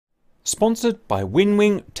Sponsored by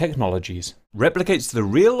Winwing Technologies. Replicates the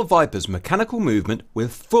real Viper's mechanical movement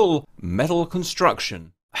with full metal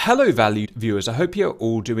construction. Hello valued viewers, I hope you're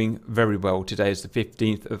all doing very well. Today is the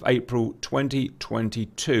 15th of April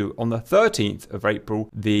 2022. On the 13th of April,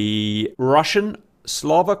 the Russian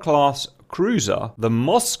Slava class cruiser, the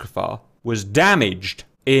Moskva, was damaged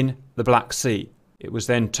in the Black Sea. It was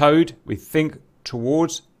then towed, we think,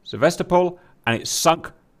 towards Sevastopol, and it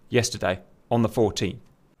sunk yesterday on the 14th.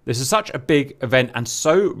 This is such a big event and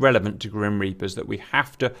so relevant to Grim Reapers that we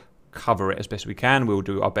have to cover it as best we can. We'll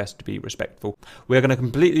do our best to be respectful. We're going to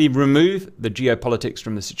completely remove the geopolitics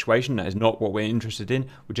from the situation. That is not what we're interested in.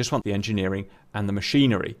 We just want the engineering and the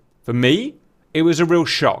machinery. For me, it was a real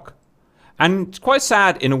shock. And quite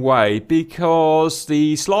sad in a way, because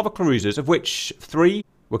the Slava cruisers, of which 3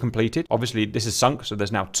 were completed, obviously this is sunk, so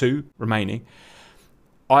there's now 2 remaining.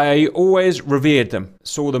 I always revered them,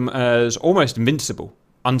 saw them as almost invincible,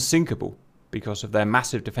 unsinkable, because of their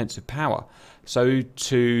massive defensive power. So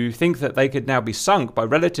to think that they could now be sunk by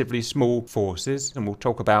relatively small forces, and we'll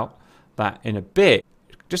talk about that in a bit,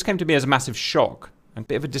 just came to me as a massive shock and a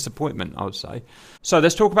bit of a disappointment, I would say. So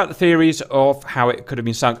let's talk about the theories of how it could have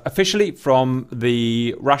been sunk. Officially from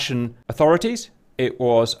the Russian authorities, it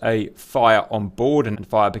was a fire on board, and the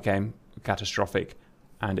fire became catastrophic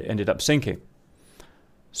and it ended up sinking.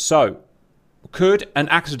 So could an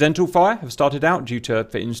accidental fire have started out due to,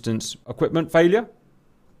 for instance, equipment failure?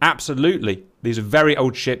 Absolutely. These are very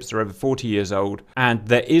old ships. They're over 40 years old. And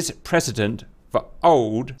there is precedent for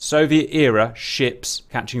old Soviet-era ships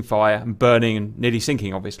catching fire and burning and nearly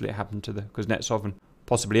sinking. Obviously, it happened to the Kuznetsov and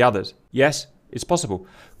possibly others. Yes, it's possible.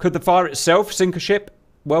 Could the fire itself sink a ship?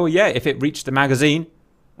 Well, yeah, if it reached the magazine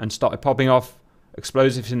and started popping off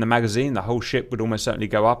explosives in the magazine, the whole ship would almost certainly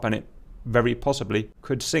go up and it very possibly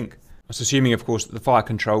could sink. That's assuming, of course, that the fire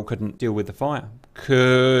control couldn't deal with the fire.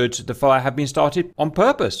 Could the fire have been started on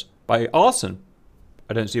purpose by arson?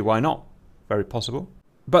 I don't see why not. Very possible.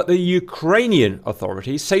 But the Ukrainian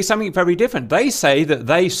authorities say something very different. They say that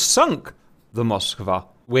they sunk the Moskva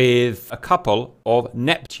with a couple of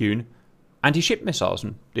Neptune anti-ship missiles.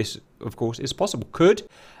 And this, of course, is possible. Could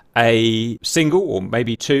a single or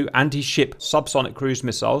maybe 2 anti-ship subsonic cruise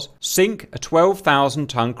missiles sink a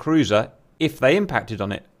 12,000-ton cruiser if they impacted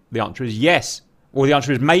on it? The answer is yes. Or the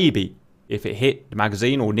answer is maybe. If it hit the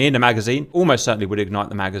magazine or near the magazine, almost certainly would ignite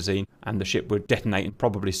the magazine and the ship would detonate and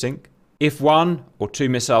probably sink. If 1 or 2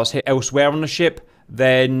 missiles hit elsewhere on the ship,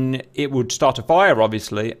 then it would start a fire,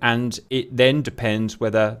 obviously, and it then depends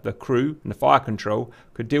whether the crew and the fire control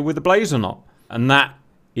could deal with the blaze or not. And that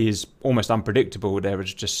is almost unpredictable. There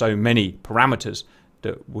is just so many parameters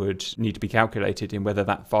that would need to be calculated in whether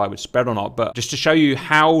that fire would spread or not. But just to show you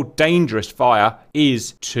how dangerous fire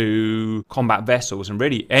is to combat vessels, and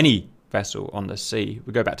really any vessel on the sea.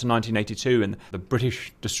 We go back to 1982 and the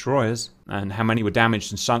British destroyers, and how many were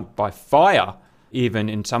damaged and sunk by fire, even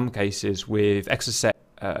in some cases with Exocet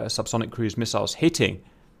subsonic cruise missiles hitting,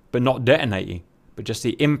 but not detonating, but just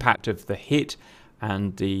the impact of the hit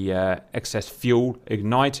and the excess fuel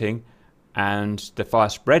igniting and the fire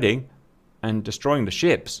spreading and destroying the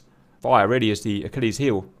ships. Fire really is the Achilles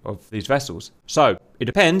heel of these vessels. So it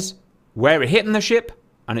depends where it hit in the ship,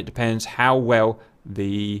 and it depends how well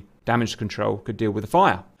the damage control could deal with the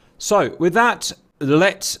fire. So with that,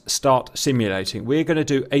 let's start simulating. We're going to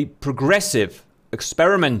do a progressive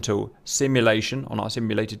experimental simulation on our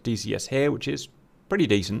simulated DCS here, which is pretty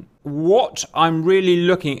decent. What I'm really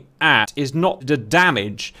looking at is not the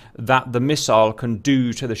damage that the missile can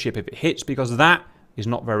do to the ship if it hits, because that is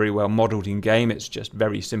not very well modeled in game. It's just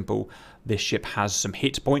very simple. This ship has some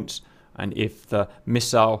hit points, and if the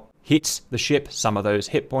missile hits the ship, some of those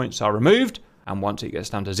hit points are removed, and once it gets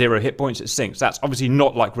down to 0 hit points, it sinks. That's obviously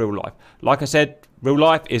not like real life. Like I said, real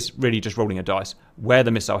life is really just rolling a dice. Where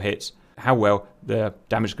the missile hits, how well the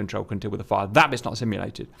damage control can deal with the fire. That bit's not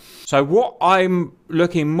simulated. So what I'm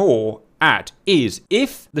looking more at is,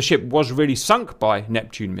 if the ship was really sunk by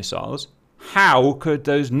Neptune missiles, how could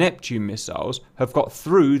those Neptune missiles have got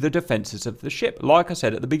through the defenses of the ship? Like I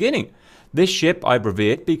said at the beginning, this ship I've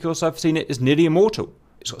revered because I've seen it as nearly immortal.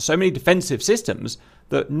 It's got so many defensive systems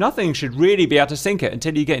that nothing should really be able to sink it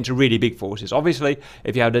until you get into really big forces. Obviously,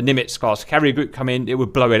 if you had a Nimitz-class carrier group come in, it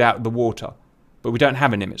would blow it out of the water. But we don't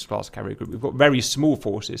have a Nimitz-class carrier group. We've got very small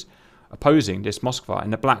forces opposing this Moskva in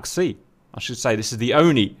the Black Sea. I should say this is the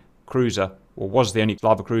only cruiser, or was the only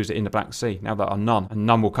Slava cruiser in the Black Sea. Now there are none. And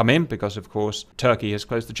none will come in because, of course, Turkey has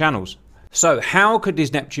closed the channels. So how could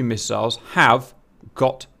these Neptune missiles have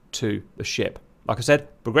got to the ship? Like I said,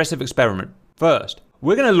 progressive experiment. First,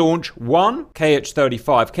 we're going to launch one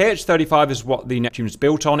KH-35. KH-35 is what the Neptune is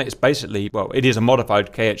built on. It's basically, well, it is a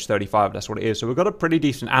modified KH-35. That's what it is. So we've got a pretty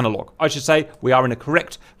decent analog. I should say we are in a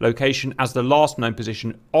correct location as the last known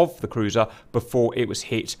position of the cruiser before it was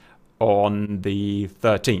hit on the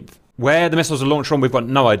 13th. Where the missiles are launched from, we've got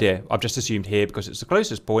no idea. I've just assumed here because it's the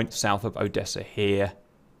closest point south of Odessa here,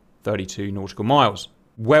 32 nautical miles.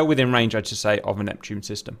 Well within range, I should say, of a Neptune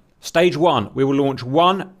system. Stage 1, we will launch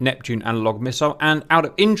one Neptune analog missile, and out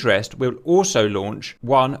of interest, we'll also launch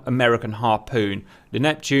one American Harpoon. The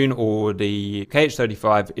Neptune, or the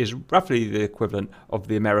KH-35, is roughly the equivalent of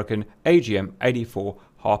the American AGM-84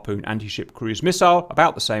 Harpoon anti-ship cruise missile,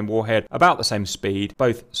 about the same warhead, about the same speed,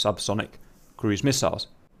 both subsonic cruise missiles.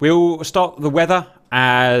 We'll start the weather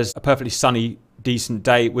as a perfectly sunny, decent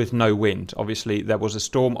day with no wind. Obviously, there was a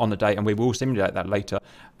storm on the day, and we will simulate that later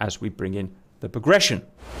as we bring in the progression.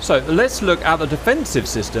 So let's look at the defensive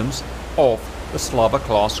systems of the Slava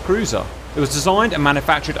class cruiser. It was designed and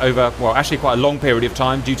manufactured over, well, actually quite a long period of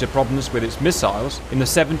time due to problems with its missiles in the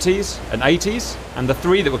 70s and 80s, and the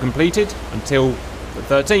 3 that were completed until the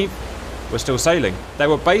 13th were still sailing. They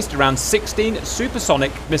were based around 16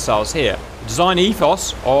 supersonic missiles here. The design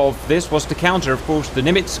ethos of this was to counter, of course, the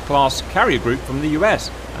Nimitz class carrier group from the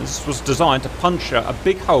US, and this was designed to puncture a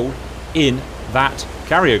big hole in that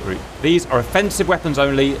carrier group. These are offensive weapons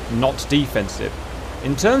only, not defensive.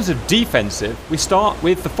 In terms of defensive, we start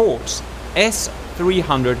with the forts.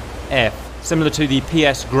 S-300F, similar to the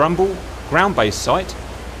PS Grumble ground-based sight.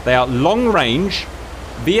 They are long-range,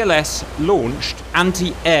 VLS-launched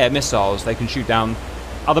anti-air missiles. They can shoot down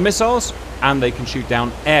other missiles, and they can shoot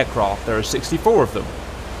down aircraft. There are 64 of them.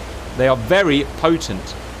 They are very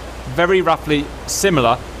potent, very roughly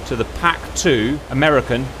similar to the PAC-2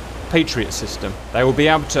 American Patriot system. They will be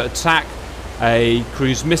able to attack a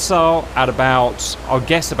cruise missile at about, I'll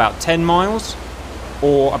guess, about 10 miles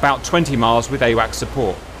or about 20 miles with AWACS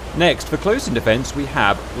support. Next, for close-in defense, we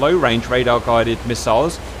have low-range radar-guided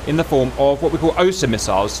missiles in the form of what we call OSA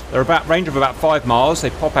missiles. They're about range of about 5 miles. They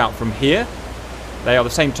pop out from here. They are the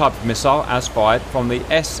same type of missile as fired from the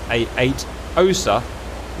SA-8 OSA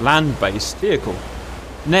land-based vehicle.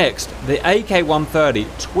 Next, the AK-130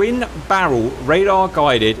 twin-barrel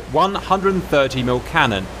radar-guided 130mm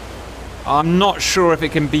cannon. I'm not sure if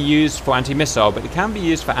it can be used for anti-missile, but it can be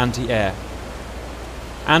used for anti-air.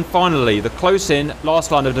 And finally, the close-in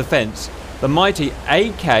last line of defense, the mighty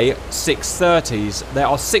AK-630s. There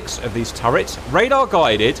are 6 of these turrets,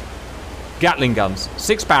 radar-guided Gatling guns,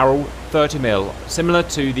 6-barrel, 30mm, similar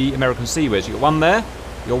to the American Seaways. You got one there,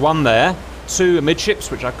 you got one there, 2 amidships,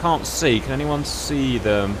 which I can't see. Can anyone see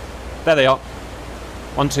them? There they are.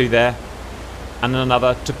 1, 2 there, and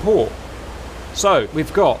another to port. So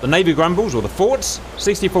we've got the Navy Grumbles, or the forts,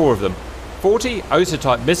 64 of them, 40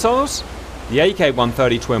 OSA-type missiles, the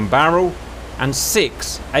AK-130 twin barrel, and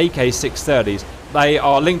 6 AK-630s. They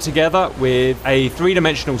are linked together with a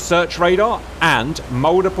 3-dimensional search radar and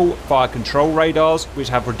multiple fire control radars, which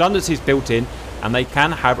have redundancies built in, and they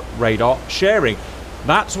can have radar sharing.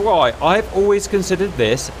 That's why I've always considered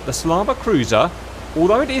this, the Slava cruiser,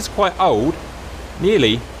 although it is quite old,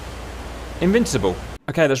 nearly invincible.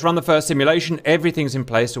 Okay, let's run the first simulation. Everything's in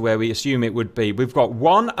place to where we assume it would be. We've got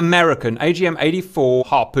one American AGM-84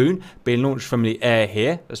 Harpoon being launched from the air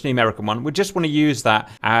here. That's the American one. We just want to use that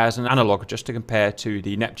as an analog just to compare to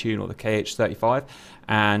the Neptune or the KH-35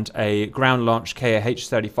 and a ground-launched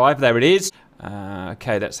KH-35. There it is.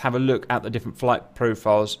 Okay, let's have a look at the different flight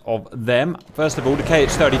profiles of them. First of all, the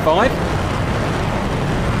KH-35.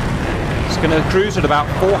 It's going to cruise at about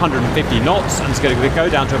 450 knots and it's going to go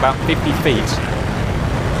down to about 50 feet.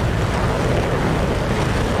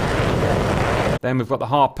 Then we've got the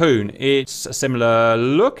Harpoon. It's a similar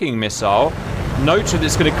looking missile. Note that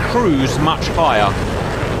it's going to cruise much higher.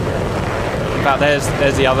 In fact,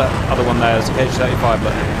 there's the other one there. There's a KH-35.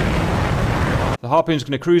 Look. The Harpoon's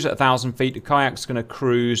going to cruise at 1,000 feet. The Kayak's going to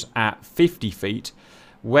cruise at 50 feet.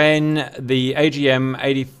 When the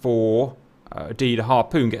AGM-84 the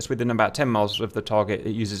Harpoon gets within about 10 miles of the target,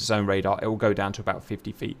 it uses its own radar, it will go down to about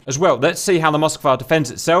 50 feet. As well, let's see how the Moskva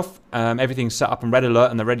defends itself. Everything's set up in red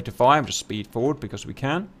alert and they're ready to fire. I'm just speed forward because we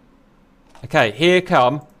can. Okay, here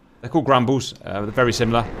come, they're called Grumbles. They're very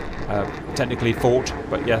similar. Technically fort,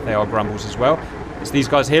 but yeah, they are Grumbles as well. It's these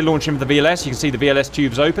guys here launching with the VLS. You can see the VLS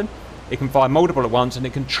tubes open. It can fire multiple at once and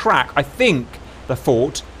it can track, I think, the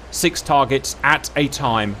fort 6 targets at a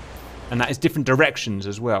time. And that is different directions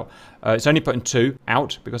as well. It's only putting 2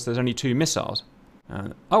 out because there's only 2 missiles.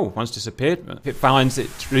 Oh, one's disappeared. If it finds it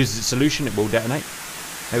loses its solution, it will detonate.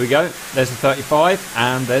 There we go. There's the 35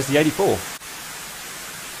 and there's the 84.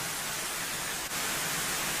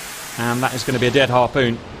 And that is going to be a dead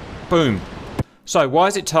harpoon. Boom. So, why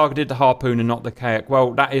is it targeted the harpoon and not the kayak?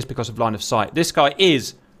 Well, that is because of line of sight. This guy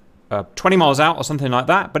is 20 miles out or something like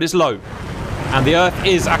that, but it's low. And the earth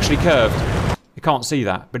is actually curved. You can't see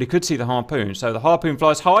that, but he could see the harpoon. So the harpoon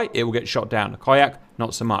flies high, it will get shot down. The kayak,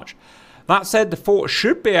 not so much. That said, the fort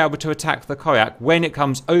should be able to attack the kayak when it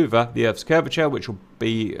comes over the Earth's curvature, which will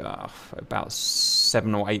be about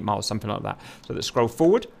 7 or 8 miles, something like that. So let's scroll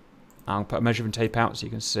forward. I'll put a measuring tape out so you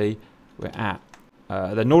can see we're at.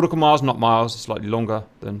 The nautical miles, not miles, slightly longer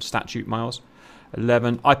than statute miles.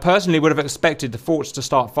 11. I personally would have expected the forts to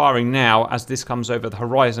start firing now as this comes over the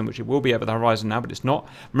horizon, which it will be over the horizon now, but it's not.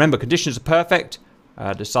 Remember, conditions are perfect.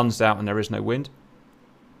 The sun's out and there is no wind.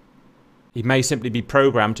 He may simply be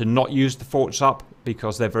programmed to not use the forts up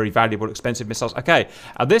because they're very valuable, expensive missiles. Okay,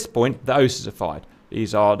 at this point, the OSAs are fired.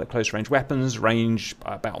 These are the close-range weapons, range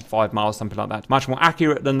about 5 miles, something like that. Much more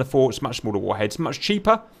accurate than the forts, much smaller warheads, much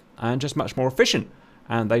cheaper, and just much more efficient.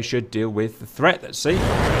 And they should deal with the threat. Let's see.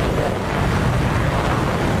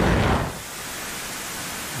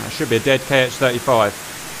 That should be a dead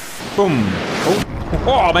KH-35. Boom.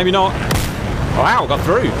 Oh, maybe not. Wow, got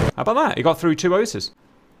through. How about that? He got through 2 OSAs.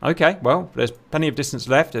 Okay, well, there's plenty of distance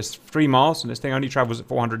left. There's 3 miles, and this thing only travels at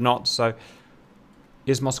 400 knots, so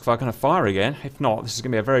is Moskva going to fire again? If not, this is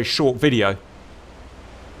going to be a very short video.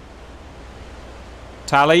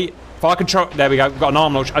 Tally. Fire control. There we go. We've got an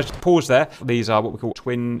arm launcher. I just pause there. These are what we call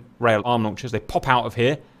twin rail arm launchers. They pop out of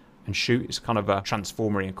here and shoot. It's kind of a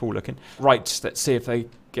transformery and cool looking. Right, let's see if they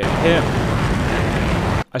get here.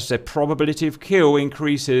 I should say probability of kill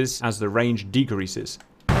increases as the range decreases.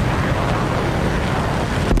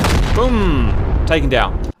 Boom! Taken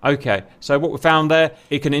down. Okay, so what we found there,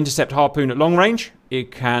 it can intercept harpoon at long range.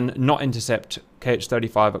 It can not intercept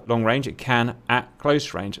KH-35 at long range. It can at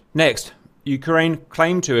close range. Next, Ukraine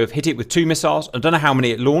claimed to have hit it with 2 missiles. I don't know how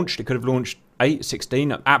many it launched. It could have launched 8,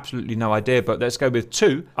 16. Absolutely no idea, but let's go with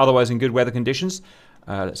 2. Otherwise, in good weather conditions.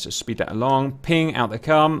 Let's just speed that along. Ping, out they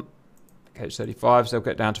come. KH-35s, they'll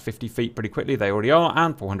get down to 50 feet pretty quickly. They already are,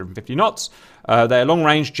 and 450 knots. They're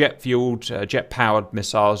long-range, jet-fueled, jet-powered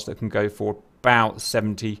missiles that can go for about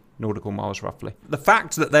 70 nautical miles, roughly. The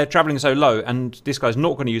fact that they're traveling so low, and this guy's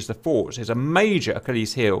not going to use the forts, is a major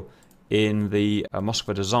Achilles heel in the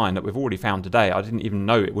Moskva design that we've already found today. I didn't even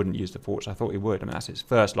know it wouldn't use the forts. I thought it would. I mean, that's its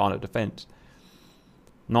first line of defense.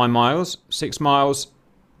 9 miles, 6 miles.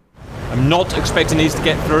 I'm not expecting these to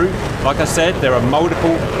get through. Like I said, there are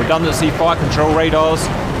multiple redundancy fire control radars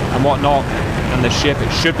and whatnot. And the ship,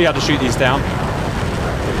 it should be able to shoot these down.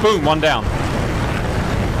 Boom, 1 down.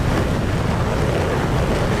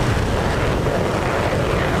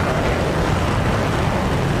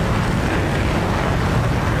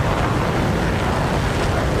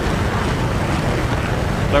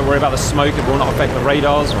 Don't worry about the smoke, it will not affect the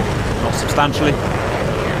radars, or not substantially.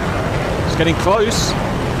 It's getting close.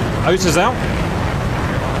 OSA's out.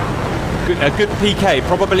 A good PK,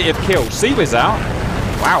 probability of kill. Seaways out.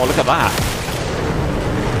 Wow, look at that.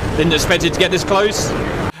 Didn't expect it to get this close.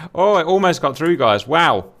 Oh, it almost got through, guys.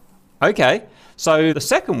 Wow. Okay, so the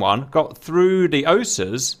second one got through the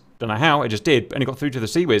OSAs. Don't know how, it just did, and it got through to the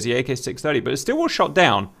Seaways, the AK-630, but it still was shot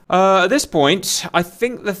down. At this point, I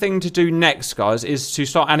think the thing to do next, guys, is to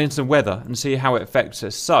start adding some weather and see how it affects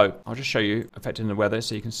us. So, I'll just show you affecting the weather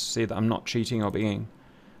so you can see that I'm not cheating or being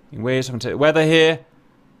weird. So I'm going to take the weather here.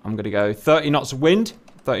 I'm going to go 30 knots of wind.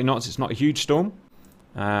 30 knots, it's not a huge storm.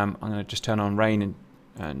 I'm going to just turn on rain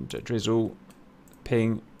and drizzle,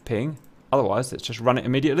 ping, ping. Otherwise, let's just run it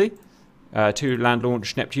immediately. 2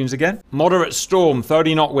 land-launched Neptunes again. Moderate storm,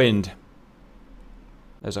 30 knot wind.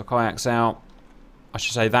 There's our kayaks out. I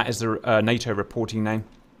should say that is the NATO reporting name.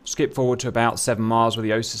 Skip forward to about 7 miles where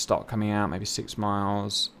the OSAs start coming out, maybe 6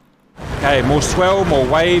 miles. Okay, more swell, more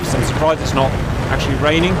waves. I'm surprised it's not actually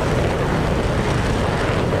raining.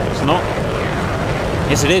 It's not.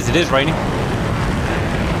 Yes, it is raining.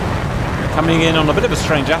 Coming in on a bit of a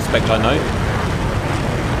strange aspect, I know.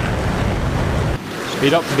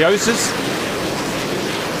 Speed up to the OSAs.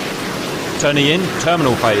 Turning in,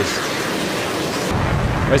 terminal phase.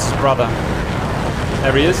 Where's his brother?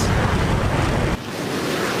 There he is.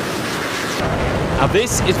 Now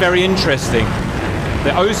this is very interesting. The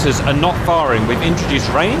OSAs are not firing. We've introduced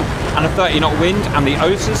rain and a 30 knot wind, and the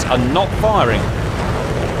OSAs are not firing.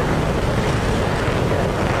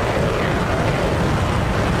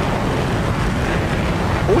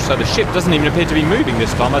 Also, the ship doesn't even appear to be moving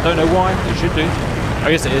this time. I don't know why. It should do. Oh,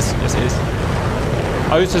 yes it is. Yes it is.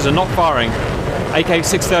 OSAs are not firing.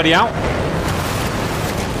 AK-630 out.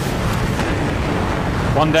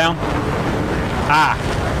 1 down. Ah.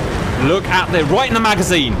 Look at the... right in the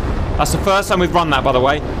magazine. That's the first time we've run that, by the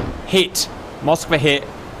way. hit.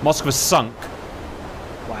 Moskva sunk.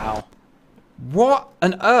 Wow. What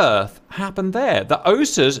on earth happened there? The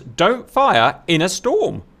OSAs don't fire in a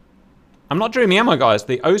storm. I'm not dreaming, am I, guys?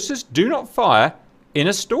 The OSAs do not fire in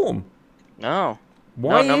a storm. No.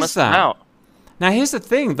 Why no, is that? Now, here's the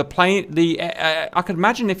thing. The plane, I could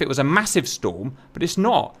imagine if it was a massive storm, but it's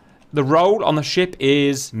not. The roll on the ship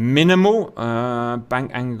is minimal.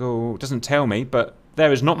 Bank angle doesn't tell me, but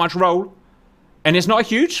there is not much roll. And it's not a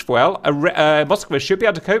huge swell. Moskva should be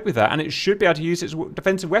able to cope with that, and it should be able to use its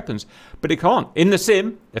defensive weapons. But it can't. In the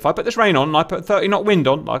sim, if I put this rain on and I put 30 knot wind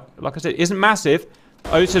on, like I said, it isn't massive,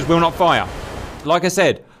 OSAs will not fire. Like I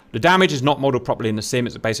said, the damage is not modeled properly in the sim.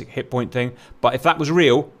 It's a basic hit point thing. But if that was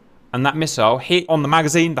real, and that missile hit on the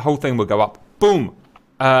magazine, the whole thing would go up. Boom!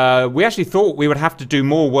 We actually thought we would have to do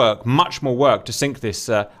more work, much more work, to sink this.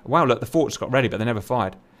 Wow, look, the forts got ready, but they never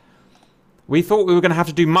fired. We thought we were going to have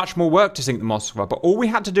to do much more work to sink the Moskva, but all we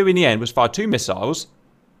had to do in the end was fire 2 missiles,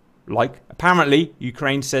 like apparently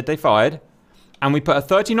Ukraine said they fired, and we put a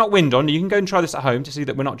 30 knot wind on. You can go and try this at home to see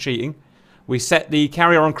that we're not cheating. We set the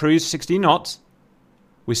carrier on cruise 16 knots.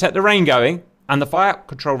 We set the rain going, and the fire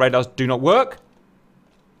control radars do not work.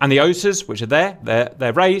 And the OSAs, which are there,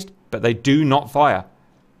 they're raised, but they do not fire.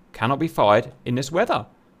 Cannot be fired in this weather.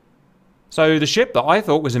 So the ship that I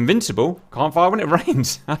thought was invincible can't fire when it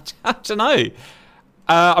rains. I don't know.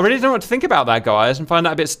 I really don't know what to think about that, guys, and find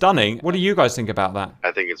that a bit stunning. What do you guys think about that?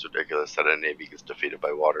 I think it's ridiculous that a navy gets defeated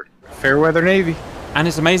by water. Fair weather navy. And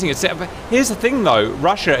it's amazing. Here's the thing, though.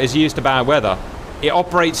 Russia is used to bad weather. It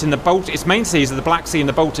operates in the Baltic. Its main seas are the Black Sea and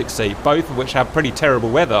the Baltic Sea, both of which have pretty terrible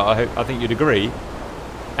weather. I think you'd agree.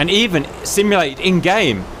 And even simulated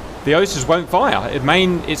in-game, the OSAs won't fire.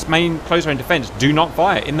 Its main close-range defense do not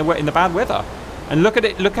fire in the bad weather. And look at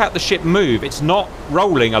it. Look at the ship move. It's not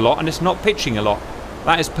rolling a lot and it's not pitching a lot.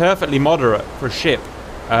 That is perfectly moderate for a ship.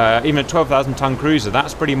 Even a 12,000-ton cruiser,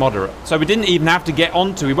 that's pretty moderate. So we didn't even have to get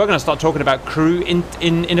onto. We were going to start talking about crew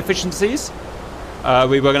inefficiencies.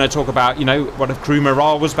 We were going to talk about, you know, what if crew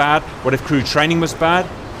morale was bad? What if crew training was bad?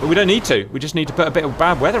 But we don't need to. We just need to put a bit of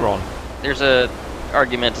bad weather on. There's a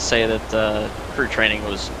argument to say that crew training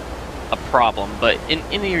was a problem, but in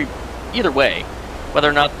either way, whether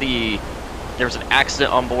or not there was an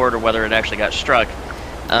accident on board or whether it actually got struck,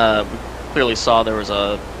 we clearly saw there was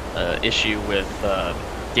a issue with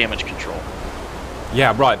damage control.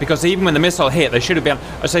 Yeah, right, because even when the missile hit, they should have been...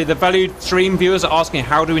 I say the valued stream viewers are asking,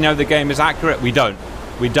 how do we know the game is accurate? We don't.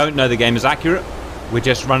 We don't know the game is accurate. We're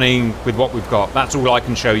just running with what we've got. That's all I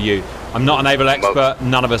can show you. I'm not a naval expert.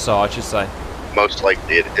 None of us are, I should say. Most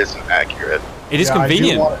likely it isn't accurate. It is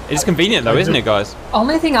convenient. It is convenient, though, isn't it, guys?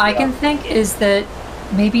 Only thing I can think is that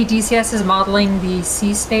maybe DCS is modeling the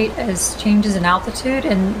sea state as changes in altitude,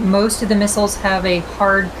 and most of the missiles have a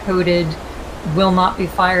hard-coded will not be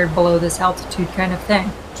fired below this altitude kind of thing.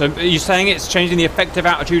 So are you saying it's changing the effective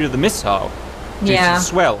altitude of the missile due to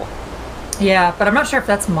swell? Yeah, but I'm not sure if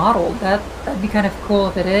that's modeled. That'd be kind of cool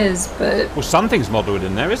if it is, but... Well, something's modeled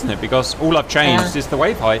in there, isn't it? Because all I've changed is the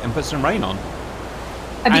wave height and put some rain on.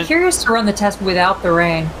 I'd be curious to run the test without the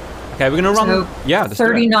rain. Okay, we're going to run... Yeah,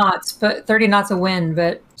 30 knots, but 30 knots of wind,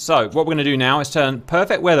 but... So, what we're going to do now is turn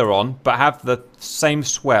perfect weather on, but have the same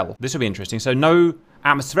swell. This will be interesting. So, no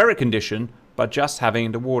atmospheric condition, but just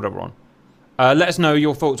having the water on. Let us know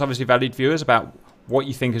your thoughts, obviously, valued viewers, about what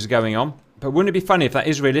you think is going on. But wouldn't it be funny if that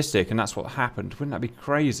is realistic and that's what happened? Wouldn't that be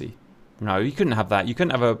crazy? No, you couldn't have that. You couldn't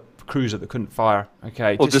have a cruiser that couldn't fire.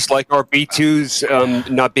 Okay. Well, just like our B2s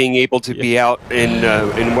not being able to be out in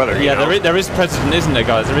weather. Yeah, there is precedent, isn't there,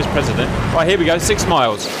 guys? There is precedent. Right, here we go. 6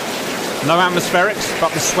 miles. No atmospherics,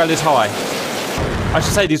 but the swell is high. I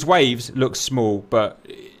should say these waves look small, but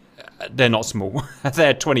they're not small.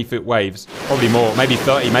 They're 20-foot waves. Probably more. Maybe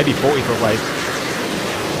 30, maybe 40-foot waves.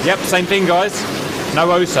 Yep, same thing, guys. No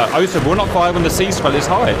OSA. OSA will not fire when the sea swell is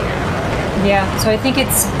high. Yeah, so I think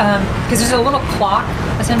it's because there's a little clock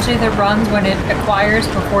essentially that runs when it acquires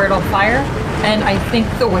before it'll fire, and I think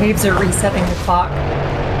the waves are resetting the clock.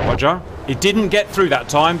 Roger. It didn't get through that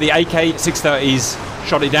time. The AK-630s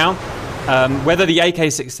shot it down. Whether the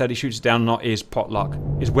AK-630 shoots it down or not is pot luck.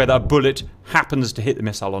 Is whether a bullet happens to hit the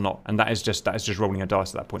missile or not, and that is just rolling a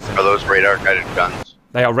dice at that point. Are those radar-guided guns?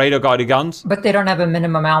 They are radar-guided guns. But they don't have a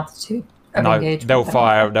minimum altitude. No, they'll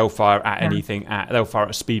fire at anything. They'll fire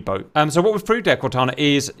at a speedboat. So what we've proved there, Cortana,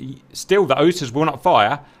 is still the OSAs will not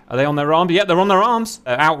fire. Are they on their arms? Yeah, they're on their arms.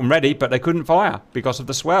 They're out and ready, but they couldn't fire because of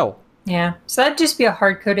the swell. Yeah, so that'd just be a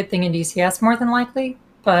hard-coded thing in DCS more than likely.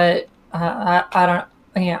 But I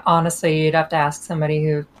don't. Yeah, honestly, you'd have to ask somebody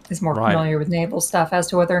who is more familiar with naval stuff as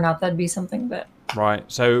to whether or not that'd be something that. Right,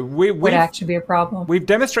 so would actually be a problem. We've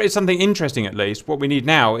demonstrated something interesting at least. What we need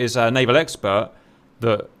now is a naval expert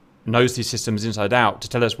that knows these systems inside out to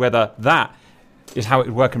tell us whether that is how it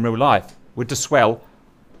would work in real life. Would the swell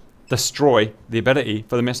destroy the ability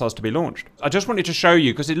for the missiles to be launched? I just wanted to show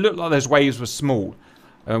you because it looked like those waves were small.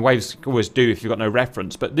 Waves always do if you've got no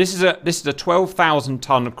reference. But this is a 12,000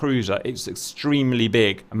 ton cruiser. It's extremely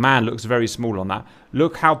big. A man looks very small on that.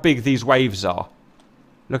 Look how big these waves are.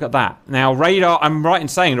 Look at that. Now radar, I'm right in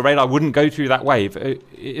saying the radar wouldn't go through that wave.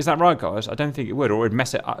 Is that right, guys? I don't think it would, or it'd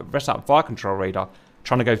mess up fire control radar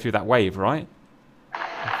trying to go through that wave, right?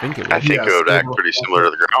 I think it would. I think it would act pretty similar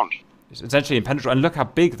to the ground. It's essentially impenetrable. And look how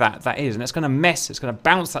big that is. And it's going to mess. It's going to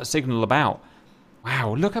bounce that signal about.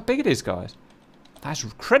 Wow, look how big it is, guys. That's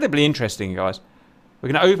incredibly interesting, guys.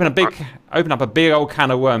 We're going to open up a big old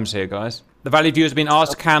can of worms here, guys. The Valley viewers have been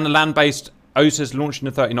asked, can land-based OSAs launch in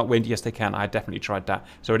a 30-knot wind? Yes, they can. I definitely tried that.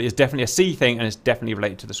 So it is definitely a sea thing, and it's definitely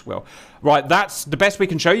related to the swell. Right, that's the best we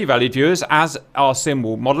can show you, valued viewers, as our sim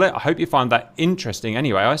will model it. I hope you find that interesting.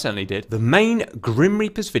 Anyway, I certainly did. The main Grim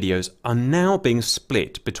Reapers videos are now being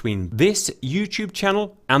split between this YouTube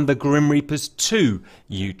channel and the Grim Reapers 2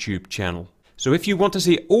 YouTube channel. So if you want to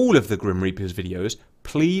see all of the Grim Reapers videos,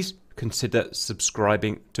 please consider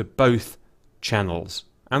subscribing to both channels.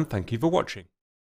 And thank you for watching.